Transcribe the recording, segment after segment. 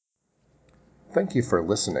Thank you for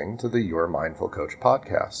listening to the Your Mindful Coach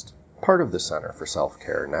podcast, part of the Center for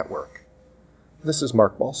Self-Care Network. This is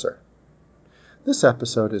Mark Balser. This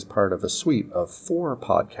episode is part of a suite of 4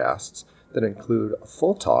 podcasts that include a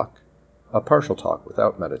full talk, a partial talk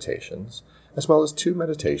without meditations, as well as 2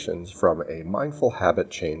 meditations from a Mindful Habit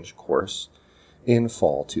Change course in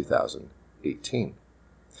fall 2018.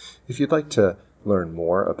 If you'd like to learn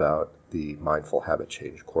more about the Mindful Habit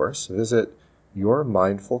Change course, visit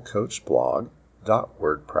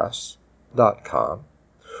yourmindfulcoachblog.wordpress.com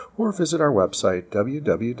or visit our website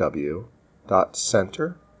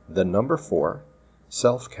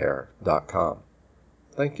www.center4selfcare.com.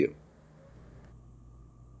 Thank you.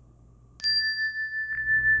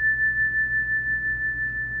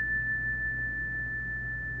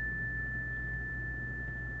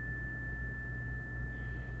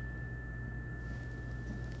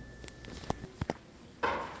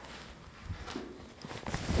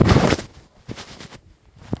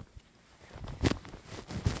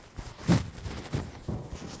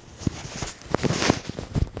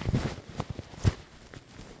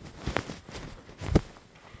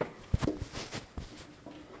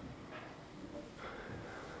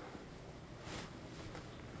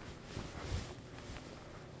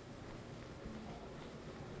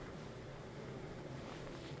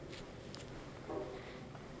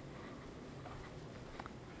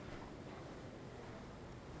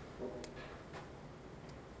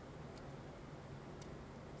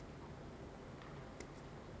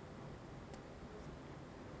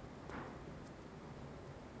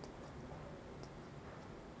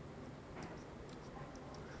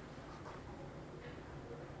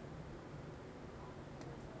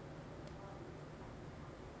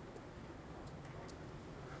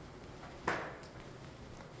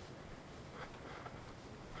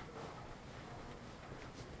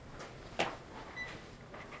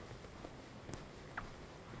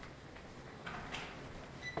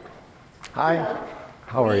 Hi. Hello.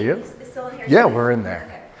 How are you? Still in here? Yeah, we're in there.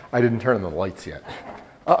 Okay. I didn't turn on the lights yet. Okay.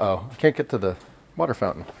 Uh-oh, I can't get to the water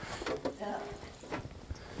fountain.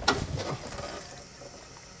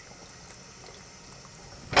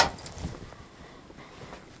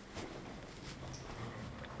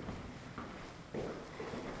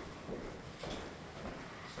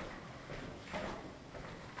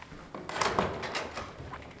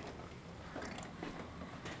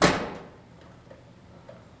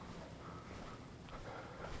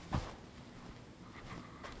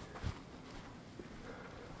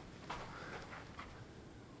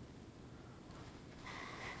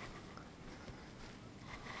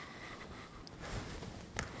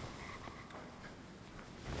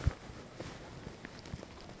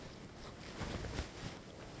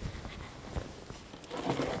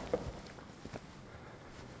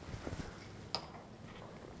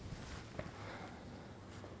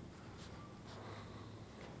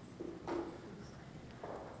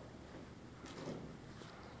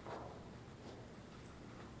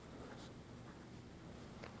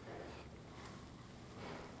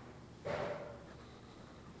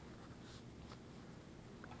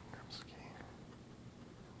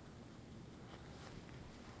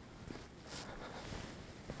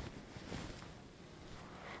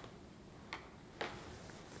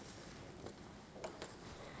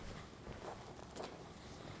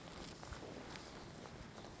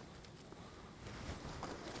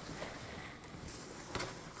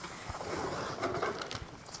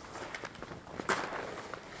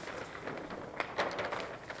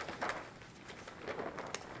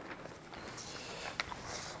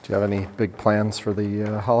 Do you have any big plans for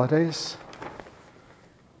the holidays?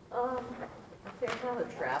 Fair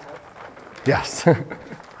habit travel. Yes. What am I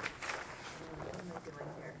doing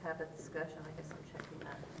here? Habit discussion. I guess I'm checking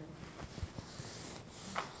that.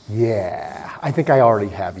 Yeah, I think I already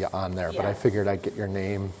have you on there, but I Yeah. figured I'd get your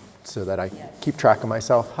name so that I Yes. keep track of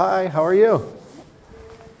myself. Hi, how are you?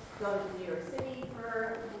 Going to New York City which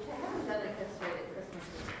I haven't done, I guess, right at Christmas.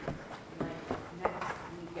 Is my next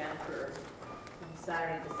weekend from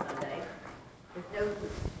Saturday to Sunday. With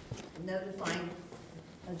no defined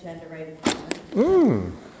agenda right at the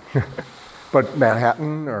moment. But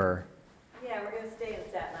Manhattan or? Yeah, we're going to stay in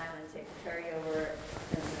Staten Island, take the ferry over,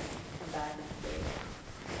 and then come back and stay.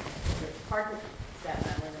 Or park at Staten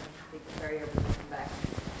Island and take the ferry over and then come back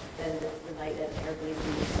and spend the night at an Airbnb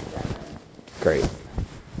in Staten Island. Great.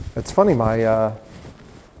 It's funny, my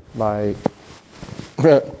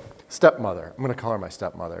stepmother, I'm going to call her my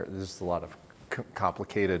stepmother. There's a lot of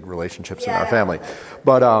complicated relationships in our family.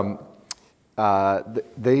 But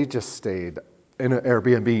they just stayed in an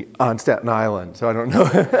Airbnb on Staten Island, so I don't know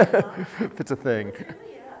if it's a thing. It was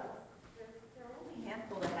really, there were only a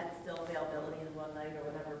handful that had still availability, and one night or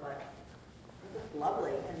whatever, but it looked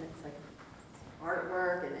lovely, and it's like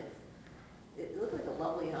artwork, and it looked like a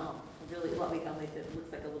lovely home, a really lovely home. They said it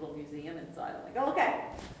looks like a little museum inside. I'm like, oh, okay.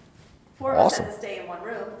 4 of us had to stay in one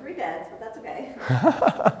room, 3 beds, but that's okay.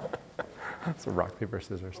 So rock, paper,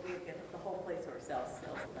 scissors. But we get the whole place to ourselves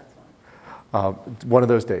still, so that's fun. One of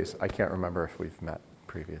those days. I can't remember if we've met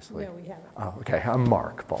previously. No, we haven't. Oh, okay. I'm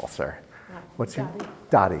Mark Balser. What's your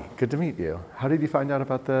Dottie. Dottie? Good to meet you. How did you find out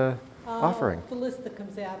about the offering? The list that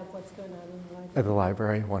comes out of what's going on in the library. At the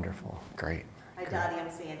library? Wonderful. Great. Hi, Dottie, I'm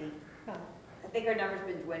Sandy. Hi. I think our number's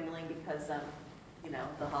been dwindling because,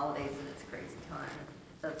 the holidays and it's a crazy time.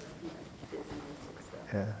 That's, busy and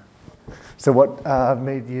stuff. Yeah. So what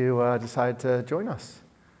made you decide to join us?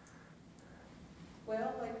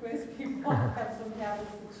 Well, like most people, I have some habits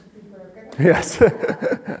that should be broken. Yes.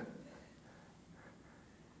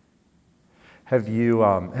 Have you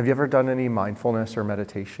ever done any mindfulness or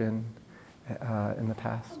meditation in the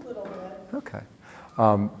past? A little bit. Okay.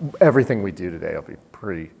 Everything we do today will be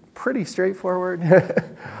pretty straightforward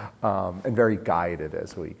and very guided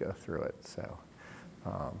as we go through it. So,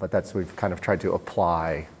 but we've kind of tried to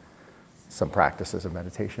apply some practices of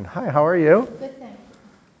meditation. Hi, how are you? Good thing.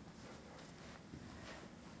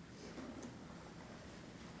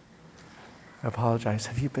 I apologize.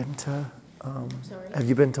 Have you been to? Sorry? Have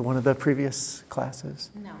you been to one of the previous classes?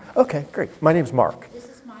 No. Okay, great. My name's Mark. This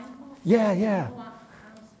is mindful? Yeah. Oh,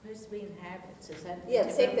 I'm supposed to be in habits, is that? Yeah,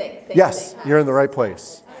 same thing. Yes, you're in the right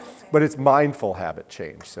place. But it's mindful habit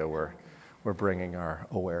change, so we're bringing our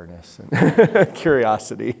awareness and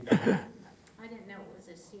curiosity. I didn't know it was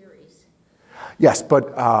a series. Yes,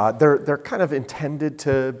 but they're kind of intended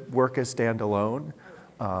to work as standalone.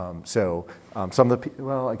 So some of the people,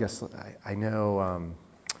 well, I guess I know.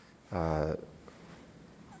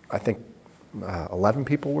 I think 11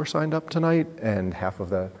 people were signed up tonight, and half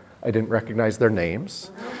of I didn't recognize their names.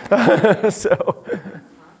 So,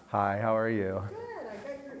 hi, how are you? Good, I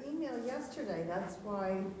got your email yesterday, that's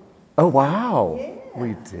why. Oh, wow. Yeah.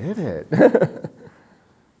 We did it. Hello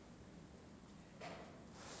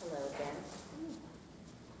again.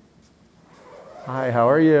 Hi, how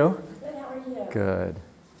are you? Good, how are you? Good.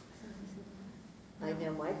 I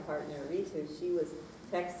know my partner, Ritu, she was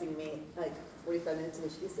texting me like 45 minutes ago.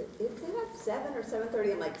 She said, is it at 7 or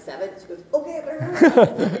 7:30? I'm like, 7? She goes, okay, I better go. So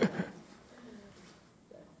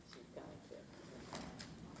she's coming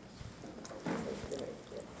too.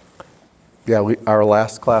 Yeah, our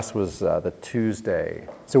last class was the Tuesday.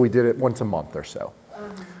 So we did it once a month or so.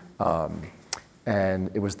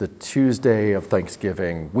 And it was the Tuesday of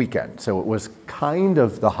Thanksgiving weekend. So it was kind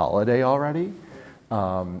of the holiday already.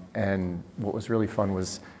 And what was really fun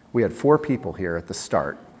was we had 4 people here at the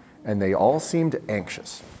start, and they all seemed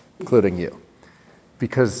anxious, including you,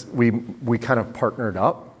 because we kind of partnered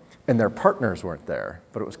up, and their partners weren't there.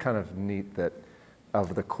 But it was kind of neat that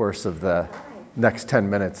over the course of the next 10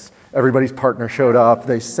 minutes, everybody's partner showed up,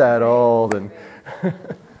 they settled, and And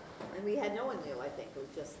we had no one new, I think. It was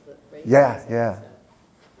just the radio. yeah.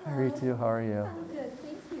 Hi, Ritu, how are you? I'm good,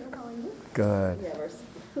 thank you. How are you? Good. We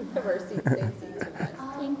have our seats, same seats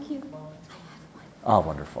sometimes. Thank you. Oh,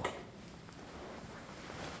 wonderful.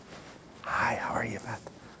 Hi, how are you, Beth?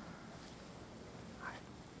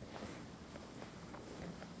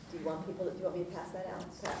 Do you want me to pass that out?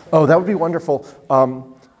 Oh, that would be wonderful.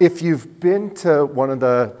 If you've been to one of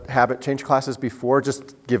the habit change classes before,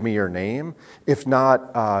 just give me your name. If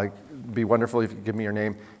not, it'd be wonderful if you give me your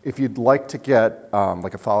name. If you'd like to get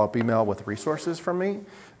like a follow-up email with resources from me,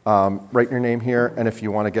 write your name here. And if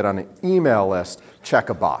you want to get on an email list, check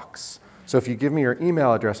a box. So if you give me your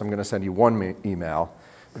email address, I'm going to send you one email.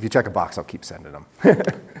 If you check a box, I'll keep sending them.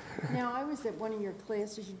 Now, I was at one of your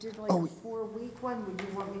classes, you did like a 4-week one, would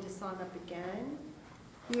you want me to sign up again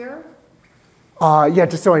here? Yeah,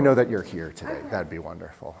 just so I know that you're here today. Okay. That'd be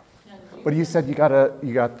wonderful. But you said you got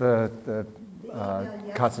the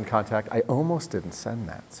email, constant contact. I almost didn't send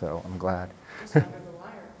that, so I'm glad. Just under the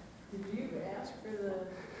wire. Did you ask for the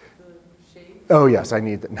shape? Oh yes, I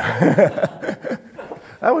need that.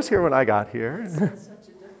 I was here when I got here. It's such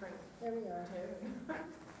a different There we are. tone.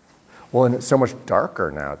 Well, and it's so much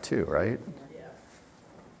darker now too, right? Yeah.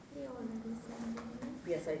 You already sent it.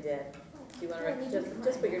 Yes, I did. Do you want Let me to do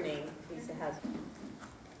just mine. put your name? Lisa has.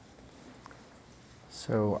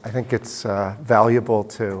 So I think it's valuable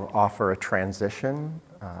to offer a transition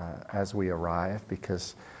as we arrive,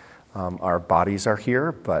 because our bodies are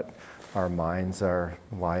here, but our minds are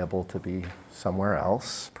liable to be somewhere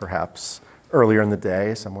else, perhaps earlier in the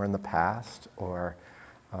day, somewhere in the past, or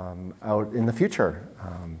out in the future.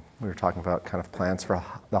 We were talking about kind of plans for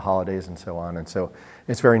the holidays and so on, and so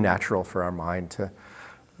it's very natural for our mind to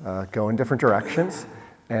go in different directions.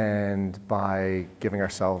 And by giving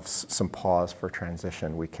ourselves some pause for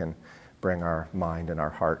transition, we can bring our mind and our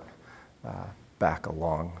heart back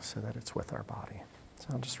along so that it's with our body. So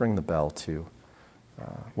I'll just ring the bell to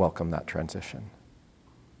welcome that transition.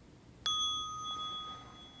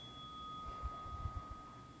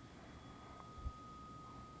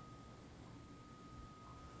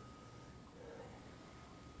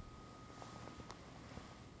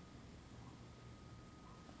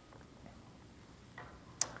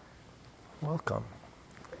 Welcome.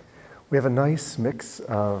 We have a nice mix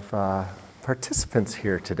of participants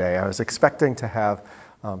here today. I was expecting to have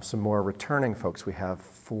some more returning folks. We have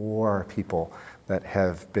 4 people that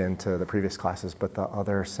have been to the previous classes, but the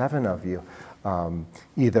other 7 of you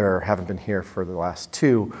either haven't been here for the last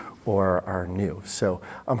 2 or are new. So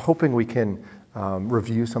I'm hoping we can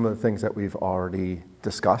review some of the things that we've already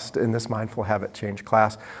discussed in this Mindful Habit Change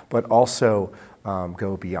class, but also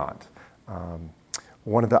go beyond.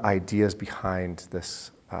 One of the ideas behind this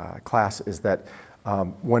class is that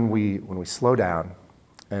when we slow down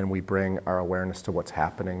and we bring our awareness to what's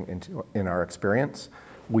happening in our experience,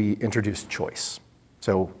 we introduce choice.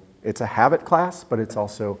 So it's a habit class, but it's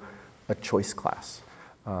also a choice class.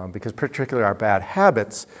 Because particularly our bad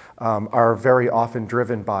habits are very often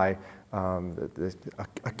driven by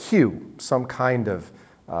a cue, some kind of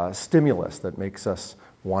stimulus that makes us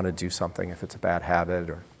want to do something if it's a bad habit,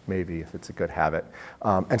 or maybe if it's a good habit,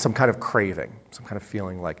 and some kind of craving, some kind of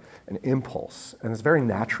feeling like an impulse. And it's very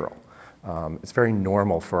natural. It's very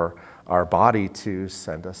normal for our body to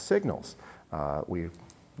send us signals. We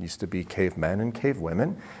used to be cavemen and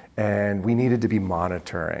cavewomen, and we needed to be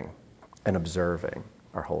monitoring and observing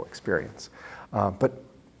our whole experience. But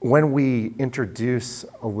when we introduce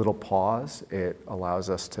a little pause, it allows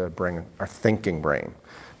us to bring our thinking brain,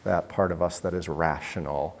 that part of us that is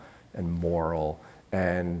rational and moral,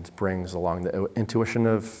 and brings along the intuition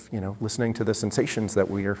of, listening to the sensations that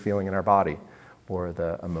we are feeling in our body, or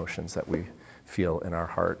the emotions that we feel in our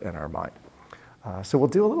heart and our mind. So we'll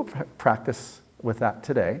do a little practice with that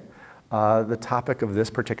today. The topic of this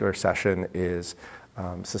particular session is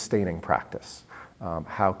sustaining practice.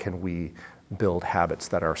 How can we build habits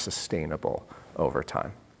that are sustainable over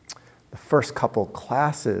time? The first couple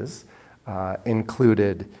classes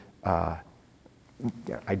included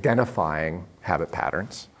identifying habit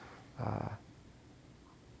patterns,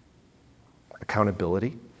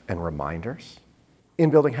 accountability, and reminders. In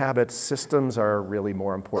building habits, systems are really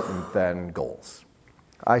more important than goals.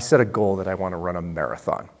 I set a goal that I want to run a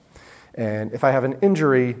marathon. And if I have an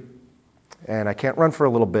injury and I can't run for a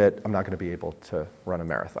little bit, I'm not going to be able to run a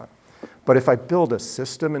marathon. But if I build a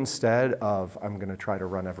system instead of I'm going to try to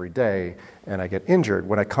run every day and I get injured,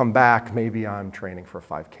 when I come back, maybe I'm training for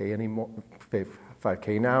 5K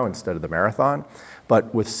now instead of the marathon.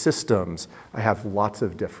 But with systems, I have lots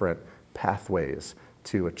of different pathways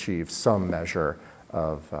to achieve some measure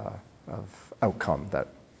of outcome that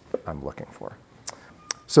I'm looking for.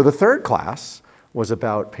 So the third class was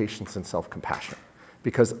about patience and self-compassion,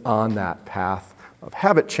 because on that path of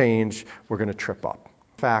habit change, we're going to trip up.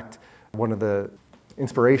 In fact, one of the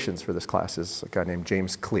inspirations for this class is a guy named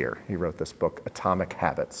James Clear. He wrote this book, Atomic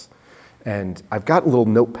Habits. And I've got a little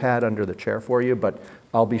notepad under the chair for you, but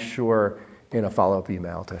I'll be sure in a follow-up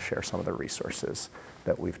email to share some of the resources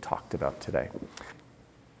that we've talked about today.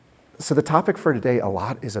 So the topic for today a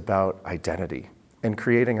lot is about identity and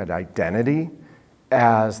creating an identity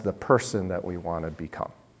as the person that we want to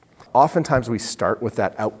become. Oftentimes we start with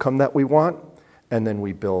that outcome that we want, and then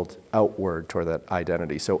we build outward toward that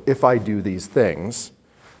identity. So if I do these things,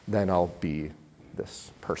 then I'll be this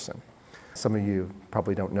person. Some of you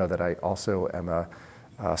probably don't know that I also am a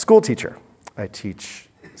school teacher. I teach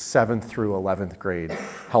 7th through 11th grade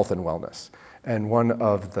health and wellness. And one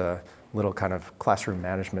of the little kind of classroom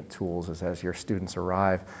management tools is, as your students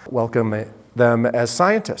arrive, welcome them as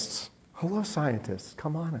scientists. Hello, scientists.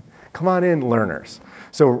 Come on in, learners.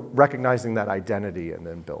 So recognizing that identity and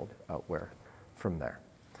then build outward from there.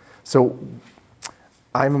 So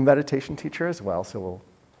I'm a meditation teacher as well, so we'll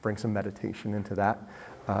bring some meditation into that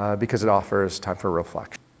because it offers time for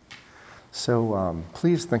reflection. So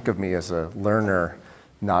please think of me as a learner,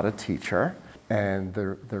 not a teacher. And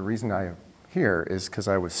the reason I'm here is because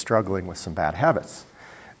I was struggling with some bad habits.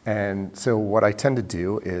 And so what I tend to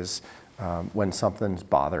do is when something's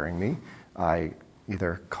bothering me, I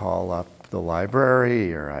either call up the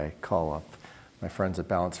library or I call up my friends at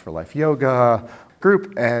Balance for Life Yoga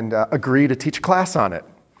group and agree to teach a class on it.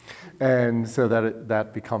 And so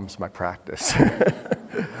that becomes my practice.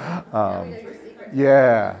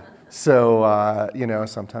 Yeah. So,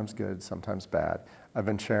 sometimes good, sometimes bad. I've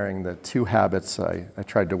been sharing the 2 habits I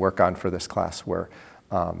tried to work on for this class where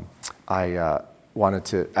I wanted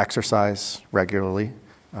to exercise regularly,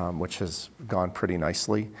 which has gone pretty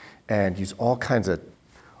nicely, and use all kinds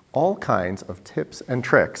of tips and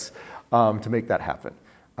tricks to make that happen.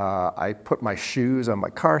 I put my shoes on my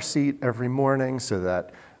car seat every morning so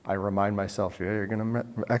that I remind myself, yeah, you're going to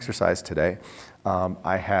exercise today.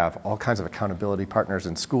 I have all kinds of accountability partners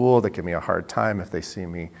in school that give me a hard time if they see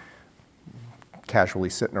me casually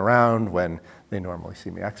sitting around when they normally see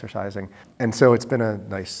me exercising. And so it's been a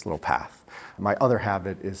nice little path. My other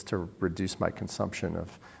habit is to reduce my consumption of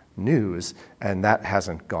news, and that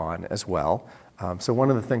hasn't gone as well. So one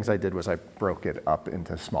of the things I did was I broke it up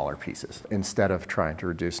into smaller pieces. Instead of trying to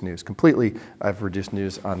reduce news completely, I've reduced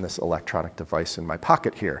news on this electronic device in my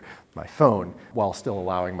pocket here, my phone, while still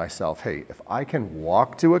allowing myself, hey, if I can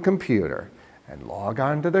walk to a computer and log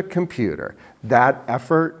on to the computer, that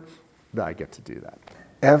effort, I get to do that.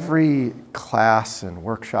 Every class and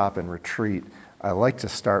workshop and retreat, I like to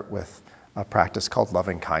start with a practice called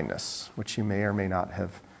loving kindness, which you may or may not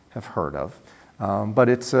have heard of. But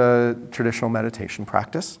it's a traditional meditation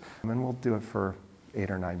practice, and we'll do it for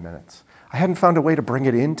 8 or 9 minutes. I hadn't found a way to bring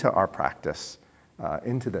it into our practice,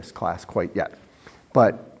 into this class quite yet,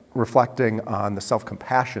 but reflecting on the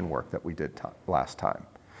self-compassion work that we did last time,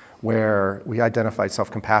 where we identified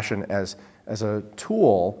self-compassion as a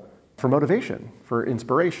tool for motivation, for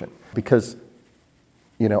inspiration, because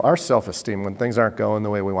our self-esteem, when things aren't going the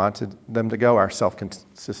way we wanted them to go, our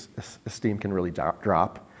self-esteem can really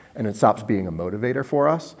drop, and it stops being a motivator for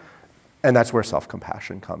us. And that's where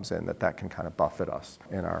self-compassion comes in, that can kind of buffet us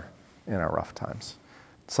in our rough times.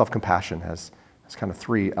 Self-compassion has kind of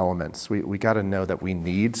 3 elements. We got to know that we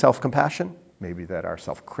need self-compassion, maybe that our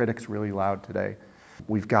self-critic's really loud today.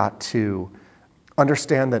 We've got to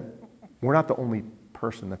understand that we're not the only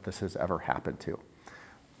person that this has ever happened to.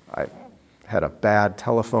 I had a bad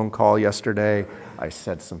telephone call yesterday. I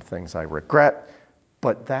said some things I regret.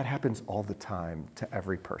 But that happens all the time to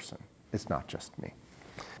every person. It's not just me.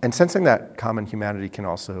 And sensing that common humanity can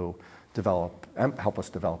also help us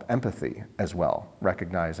develop empathy as well,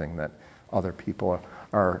 recognizing that other people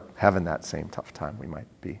are having that same tough time we might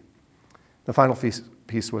be. The final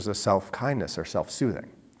piece was a self-kindness or self-soothing.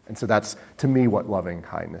 And so that's, to me, what loving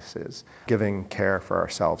kindness is, giving care for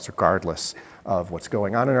ourselves regardless of what's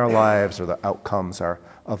going on in our lives or the outcomes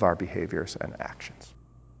of our behaviors and actions.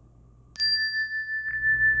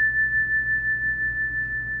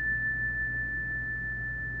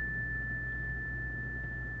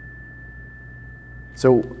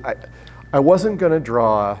 So I wasn't going to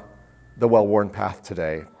draw the well-worn path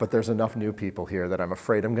today, but there's enough new people here that I'm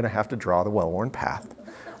afraid I'm going to have to draw the well-worn path,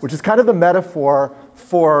 which is kind of the metaphor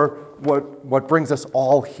for what brings us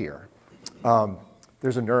all here.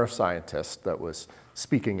 There's a neuroscientist that was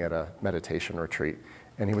speaking at a meditation retreat,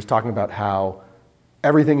 and he was talking about how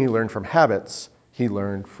everything he learned from habits, he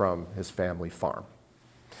learned from his family farm.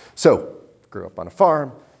 So, grew up on a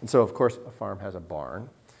farm, and so of course a farm has a barn,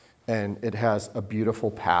 and it has a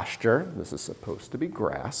beautiful pasture. This is supposed to be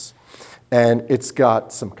grass, and it's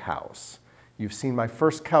got some cows. You've seen my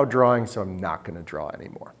first cow drawing, so I'm not going to draw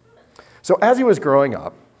anymore. So as he was growing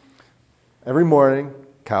up, every morning,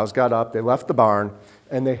 cows got up, they left the barn,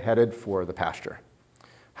 and they headed for the pasture.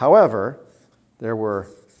 However, there were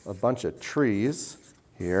a bunch of trees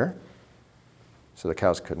here, so the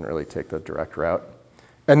cows couldn't really take the direct route.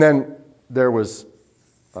 And then there was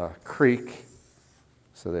a creek,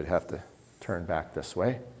 so they'd have to turn back this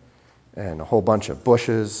way, and a whole bunch of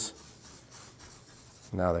bushes.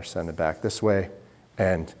 Now they're sending back this way,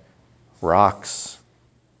 and rocks.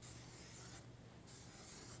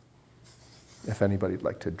 If anybody'd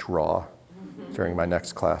like to draw during my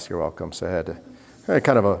next class, you're welcome. So I had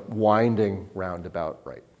kind of a winding roundabout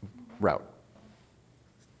route.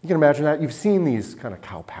 You can imagine that. You've seen these kind of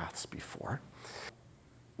cow paths before.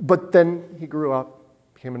 But then he grew up,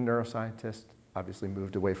 became a neuroscientist, obviously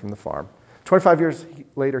moved away from the farm. 25 years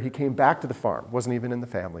later, he came back to the farm, wasn't even in the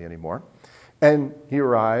family anymore. And he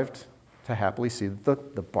arrived to happily see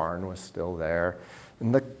that the barn was still there,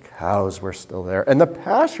 and the cows were still there, and the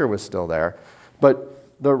pasture was still there, but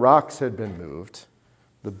the rocks had been moved,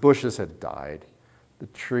 the bushes had died, the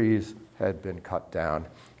trees had been cut down,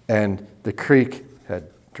 and the creek had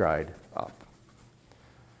dried up.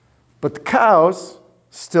 But the cows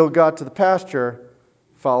still got to the pasture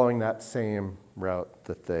following that same route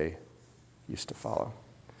that they used to follow.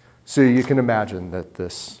 So you can imagine that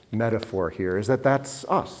this metaphor here is that that's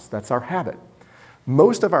us, that's our habit.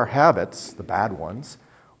 Most of our habits, the bad ones,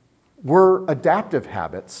 were adaptive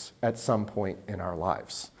habits at some point in our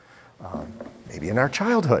lives, maybe in our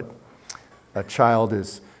childhood. a child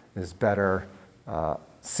is better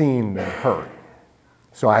seen than heard.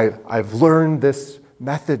 So I've learned this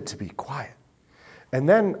method to be quiet. And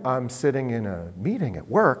then I'm sitting in a meeting at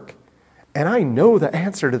work, and I know the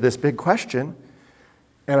answer to this big question,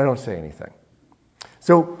 and I don't say anything.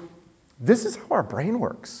 So this is how our brain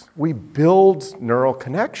works. We build neural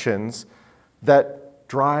connections that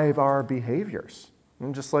drive our behaviors.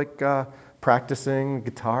 And just like practicing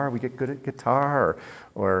guitar, we get good at guitar,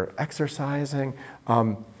 or exercising,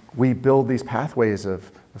 we build these pathways of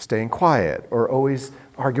staying quiet, or always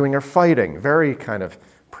arguing or fighting, very kind of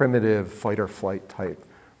primitive fight or flight type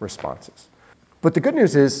responses. But the good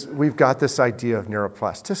news is we've got this idea of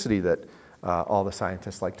neuroplasticity that all the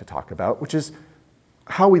scientists like to talk about, which is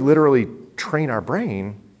how we literally train our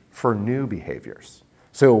brain for new behaviors.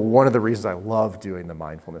 So one of the reasons I love doing the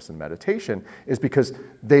mindfulness and meditation is because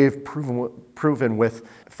they've proven with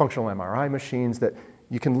functional MRI machines that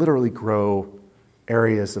you can literally grow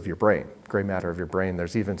areas of your brain, gray matter of your brain.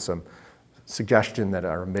 There's even some suggestion that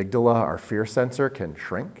our amygdala, our fear sensor, can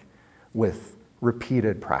shrink with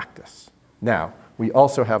repeated practice. Now, we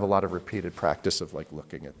also have a lot of repeated practice of like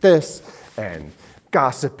looking at this and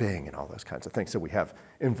gossiping and all those kinds of things. So we have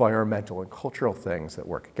environmental and cultural things that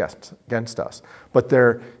work against us. But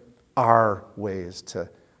there are ways to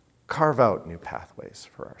carve out new pathways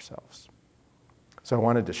for ourselves. So I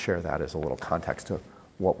wanted to share that as a little context to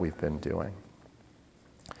what we've been doing.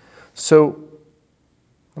 So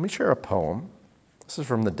let me share a poem. This is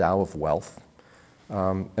from the Tao of Wealth,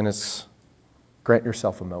 and it's Grant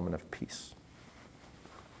Yourself a Moment of Peace.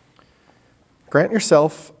 Grant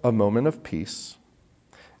yourself a moment of peace,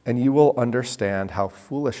 and you will understand how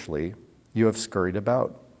foolishly you have scurried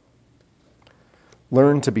about.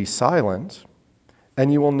 Learn to be silent,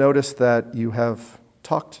 and you will notice that you have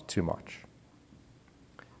talked too much.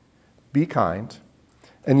 Be kind,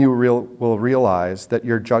 and you will realize that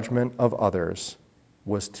your judgment of others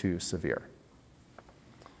was too severe.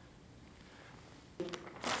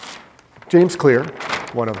 James Clear,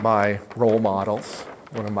 one of my role models,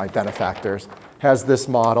 one of my benefactors, has this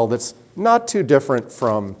model that's not too different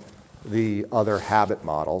from the other habit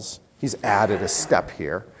models. He's added a step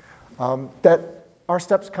here, that our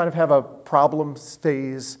steps kind of have a problem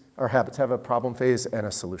phase, our habits have a problem phase and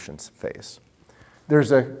a solutions phase.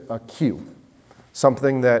 There's a cue,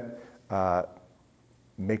 something that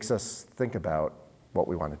makes us think about what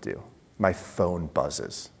we want to do. My phone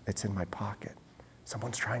buzzes. It's in my pocket.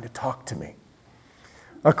 Someone's trying to talk to me.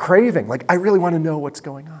 A craving, like I really want to know what's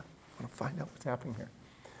going on. I want to find out what's happening here.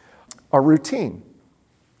 A routine,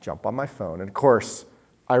 jump on my phone. And of course,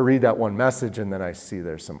 I read that one message and then I see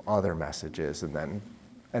there's some other messages, and then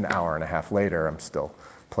an hour and a half later, I'm still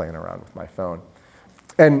playing around with my phone.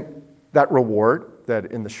 And that reward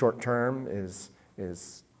that in the short term is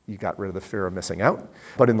you got rid of the fear of missing out,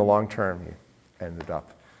 but in the long term, you ended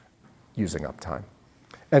up using up time.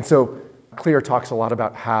 And so Clear talks a lot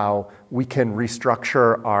about how we can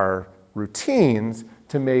restructure our routines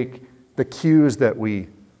to make the cues that we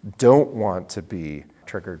don't want to be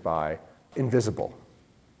triggered by invisible.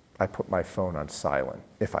 I put my phone on silent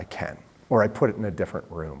if I can, or I put it in a different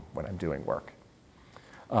room when I'm doing work.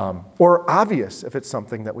 Or obvious if it's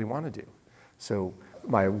something that we want to do. So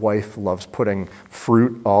my wife loves putting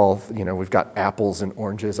fruit we've got apples and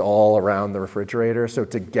oranges all around the refrigerator. So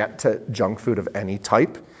to get to junk food of any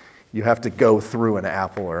type, you have to go through an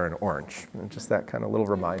apple or an orange. And just that kind of little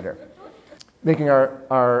reminder. Making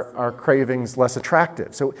our cravings less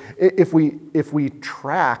attractive. So if we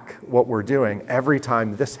track what we're doing, every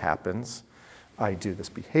time this happens, I do this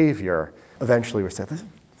behavior, eventually we say, I'm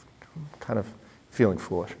kind of feeling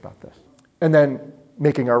foolish about this. And then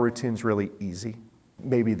making our routines really easy.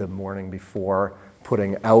 Maybe the morning before,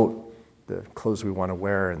 putting out the clothes we want to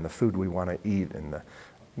wear and the food we want to eat, and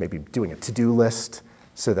maybe doing a to-do list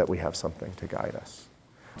so that we have something to guide us.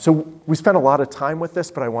 So we spent a lot of time with this,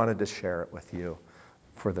 but I wanted to share it with you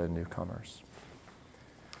for the newcomers.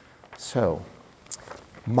 So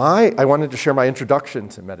I wanted to share my introduction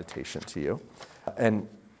to meditation to you. And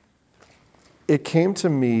it came to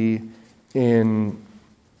me in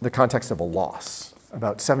the context of a loss.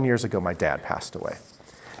 About 7 years ago, my dad passed away.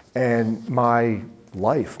 And my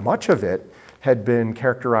life, much of it, had been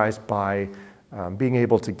characterized by being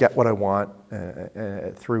able to get what I want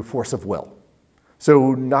through force of will.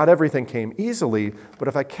 So not everything came easily, but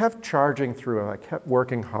if I kept charging through, if I kept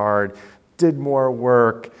working hard, did more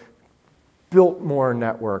work, built more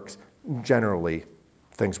networks, generally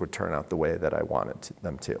things would turn out the way that I wanted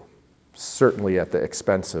them to. Certainly at the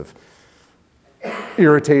expense of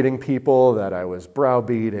irritating people that I was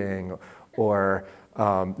browbeating or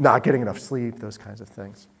not getting enough sleep, those kinds of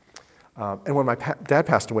things. And when my dad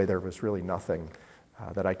passed away, there was really nothing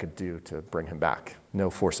that I could do to bring him back. No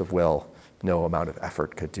force of will, no amount of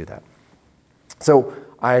effort could do that. So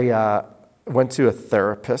I went to a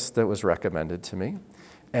therapist that was recommended to me.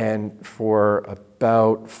 And for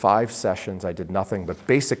about 5 sessions, I did nothing but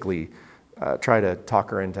basically try to talk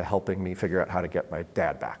her into helping me figure out how to get my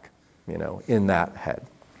dad back, in that head.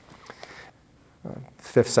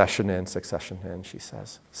 5th session in, 6th session in, she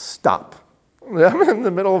says, "Stop. I'm in the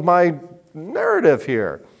middle of my narrative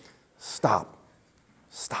here. Stop.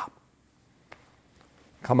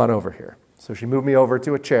 Come on over here." So she moved me over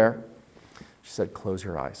to a chair. She said, "Close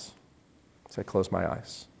your eyes." So I closed my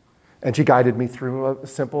eyes. And she guided me through a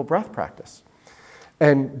simple breath practice.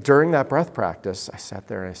 And during that breath practice, I sat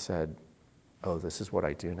there and I said, "Oh, this is what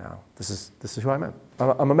I do now. This is who I'm.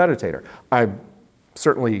 I'm a meditator. I'm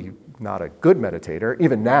certainly not a good meditator,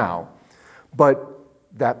 even now, but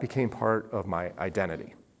that became part of my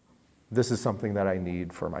identity. This is something that I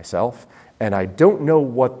need for myself, and I don't know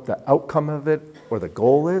what the outcome of it or the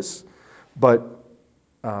goal is, but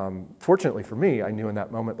fortunately for me, I knew in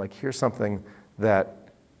that moment, here's something that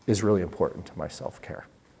is really important to my self-care.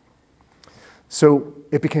 So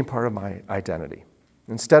it became part of my identity.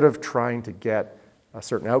 Instead of trying to get a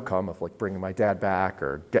certain outcome of bringing my dad back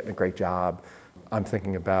or getting a great job, I'm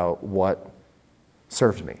thinking about what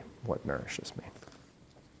serves me, what nourishes me.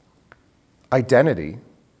 Identity,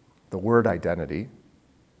 the word identity,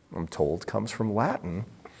 I'm told, comes from Latin,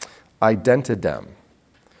 identidem,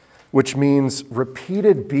 which means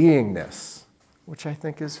repeated beingness, which I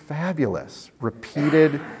think is fabulous.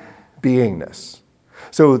 Repeated beingness.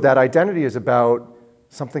 So that identity is about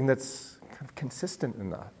something that's kind of consistent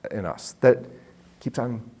in us, that keeps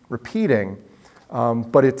on repeating,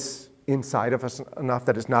 but it's inside of us enough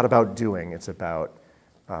that it's not about doing, it's about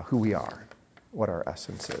who we are, what our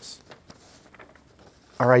essence is.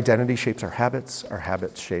 Our identity shapes our habits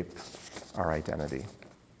shape our identity.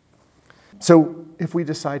 So if we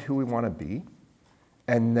decide who we want to be,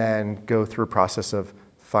 and then go through a process of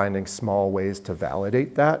finding small ways to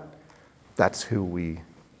validate that, that's who we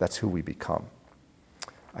become.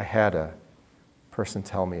 I had a person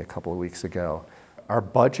tell me a couple of weeks ago, our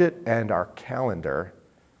budget and our calendar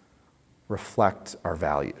reflect our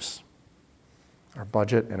values. Our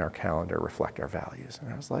budget and our calendar reflect our values.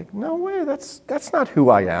 And I was like, no way, that's not who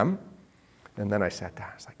I am. And then I sat down,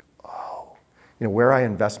 I was like, oh, where I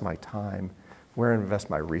invest my time, where I invest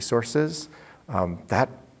my resources, that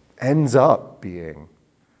ends up being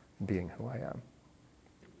who I am.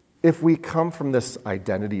 If we come from this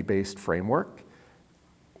identity-based framework,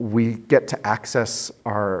 we get to access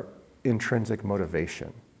our intrinsic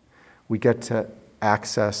motivation. We get to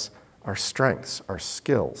access our strengths, our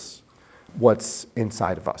skills, what's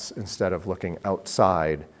inside of us, instead of looking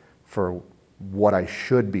outside for what I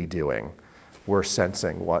should be doing. We're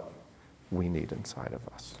sensing what we need inside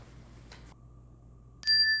of us.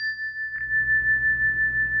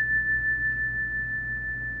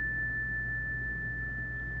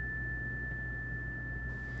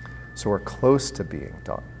 So we're close to being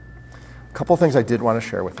done. A couple things I did want to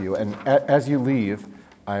share with you, and as you leave,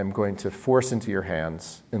 I'm going to force into your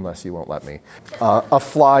hands, unless you won't let me, a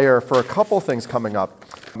flyer for a couple things coming up.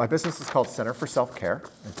 My business is called Center for Self-Care.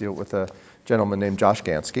 I deal with a gentleman named Josh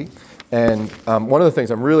Gansky. And one of the things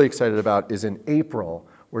I'm really excited about is in April,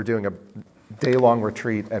 we're doing a day-long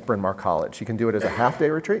retreat at Bryn Mawr College. You can do it as a half-day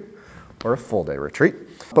retreat or a full-day retreat.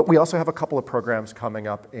 But we also have a couple of programs coming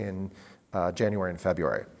up in January and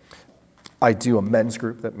February. I do a men's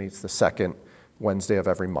group that meets the second Wednesday of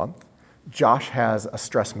every month. Josh has a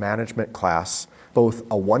stress management class, both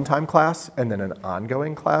a one-time class and then an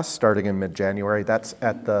ongoing class starting in mid-January. That's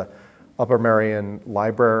at the Upper Merion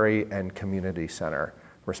Library and Community Center,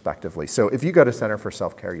 respectively. So if you go to Center for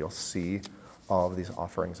Self-Care, you'll see all of these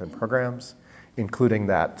offerings and programs, including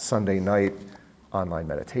that Sunday night online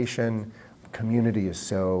meditation. Community is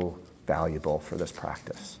so valuable for this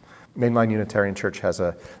practice. Mainline Unitarian Church has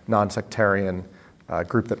a non-sectarian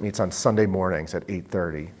group that meets on Sunday mornings at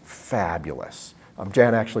 8:30. Fabulous.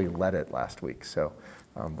 Jan actually led it last week, so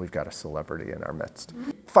we've got a celebrity in our midst.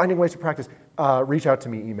 Finding ways to practice. Reach out to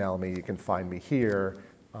me, email me. You can find me here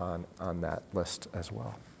on that list as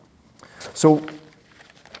well. So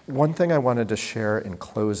one thing I wanted to share in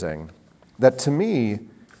closing that to me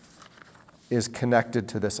is connected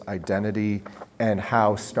to this identity and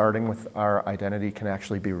how starting with our identity can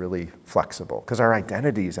actually be really flexible, because our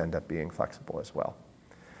identities end up being flexible as well.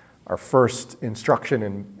 Our first instruction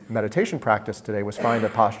in meditation practice today was find a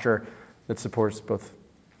posture that supports both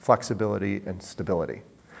flexibility and stability.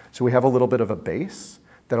 So we have a little bit of a base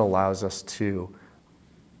that allows us to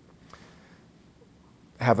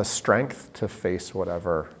have a strength to face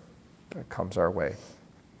whatever comes our way.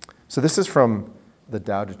 So this is from the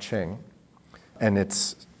Tao Te Ching, and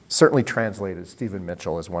it's certainly translated. Stephen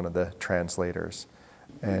Mitchell is one of the translators.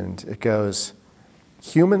 And it goes,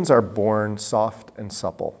 "Humans are born soft and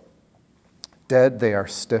supple. Dead, they are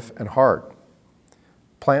stiff and hard.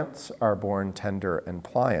 Plants are born tender and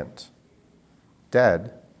pliant.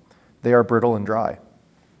 Dead, they are brittle and dry.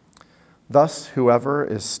 Thus, whoever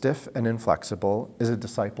is stiff and inflexible is a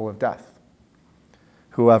disciple of death.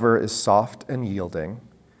 Whoever is soft and yielding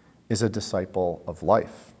is a disciple of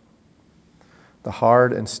life. The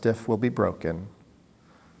hard and stiff will be broken.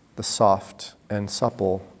 The soft and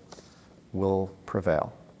supple will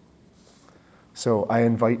prevail." So I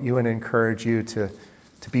invite you and encourage you to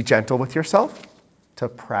be gentle with yourself, to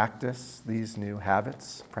practice these new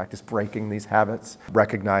habits, practice breaking these habits,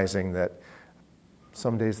 recognizing that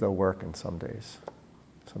some days they'll work and some days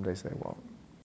they won't.